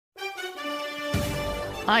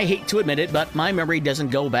I hate to admit it, but my memory doesn't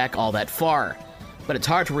go back all that far. But it's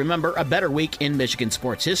hard to remember a better week in Michigan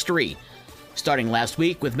sports history. Starting last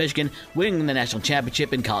week with Michigan winning the national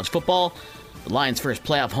championship in college football, the Lions' first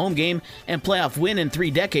playoff home game and playoff win in 3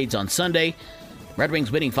 decades on Sunday, Red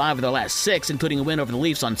Wings winning 5 of their last 6, including a win over the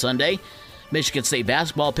Leafs on Sunday, Michigan State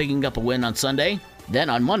basketball picking up a win on Sunday. Then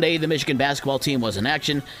on Monday, the Michigan basketball team was in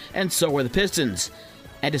action, and so were the Pistons.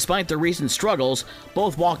 And despite their recent struggles,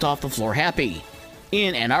 both walked off the floor happy.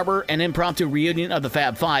 In Ann Arbor, an impromptu reunion of the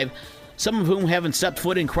Fab Five, some of whom haven't stepped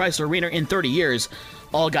foot in Chrysler Arena in 30 years,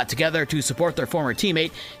 all got together to support their former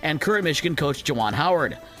teammate and current Michigan coach Juwan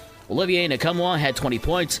Howard. Olivier Nkamhoua had 20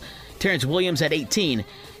 points, Terrence Williams had 18,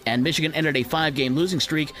 and Michigan ended a 5-game losing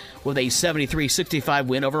streak with a 73-65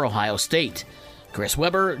 win over Ohio State. Chris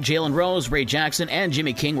Webber, Jalen Rose, Ray Jackson, and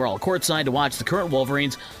Jimmy King were all courtside to watch the current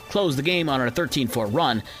Wolverines close the game on a 13-4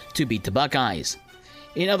 run to beat the Buckeyes.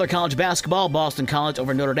 In other college basketball, Boston College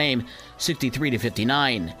over Notre Dame,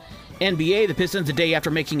 63-59. NBA, the Pistons, the day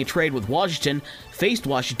after making a trade with Washington, faced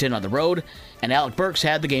Washington on the road, and Alec Burks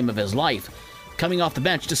had the game of his life, coming off the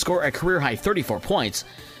bench to score a career-high 34 points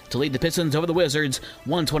to lead the Pistons over the Wizards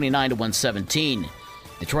 129-117.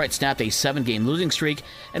 Detroit snapped a 7-game losing streak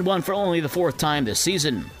and won for only the 4th time this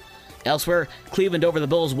season. Elsewhere, Cleveland over the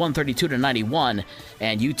Bulls 132-91,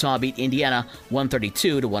 and Utah beat Indiana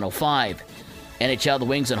 132-105. NHL, the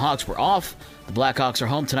Wings and Hawks were off. The Blackhawks are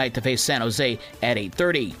home tonight to face San Jose at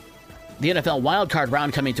 8:30. The NFL wildcard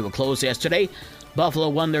round coming to a close yesterday. Buffalo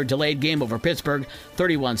won their delayed game over Pittsburgh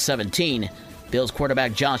 31-17. Bills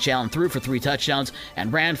quarterback Josh Allen threw for 3 touchdowns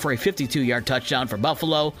and ran for a 52-yard touchdown for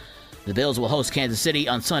Buffalo. The Bills will host Kansas City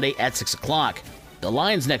on Sunday at 6 o'clock. The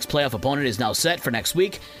Lions' next playoff opponent is now set for next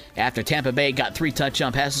week after Tampa Bay got 3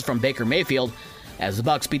 touchdown passes from Baker Mayfield as the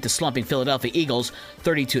Bucs beat the slumping Philadelphia Eagles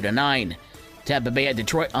 32-9. Tampa Bay at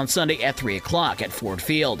Detroit on Sunday at 3 o'clock at Ford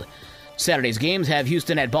Field. Saturday's games have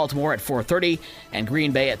Houston at Baltimore at 4:30 and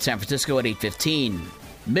Green Bay at San Francisco at 8:15.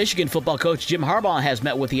 Michigan football coach Jim Harbaugh has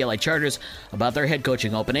met with the LA Chargers about their head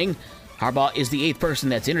coaching opening. Harbaugh is the 8th person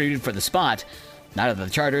that's interviewed for the spot. Neither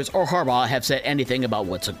the Chargers or Harbaugh have said anything about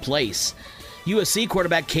what took place. USC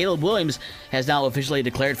quarterback Caleb Williams has now officially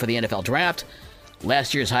declared for the NFL Draft.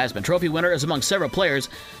 Last year's Heisman Trophy winner is among several players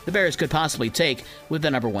the Bears could possibly take with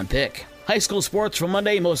the number 1 pick. High school sports from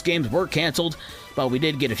Monday, most games were canceled, but we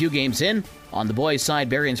did get a few games in. On the boys' side,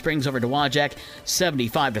 Berrien Springs over Dowagiac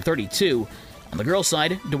 75-32. On the girls'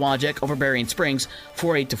 side, Dowagiac over Berrien Springs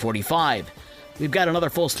 48-45. We've got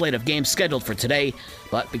another full slate of games scheduled for today,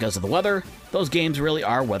 but because of the weather, those games really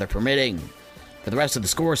are weather permitting. For the rest of the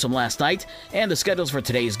scores from last night and the schedules for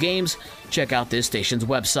today's games, check out this station's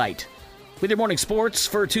website. With your morning sports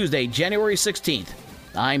for Tuesday, January 16th,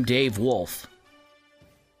 I'm Dave Wolf.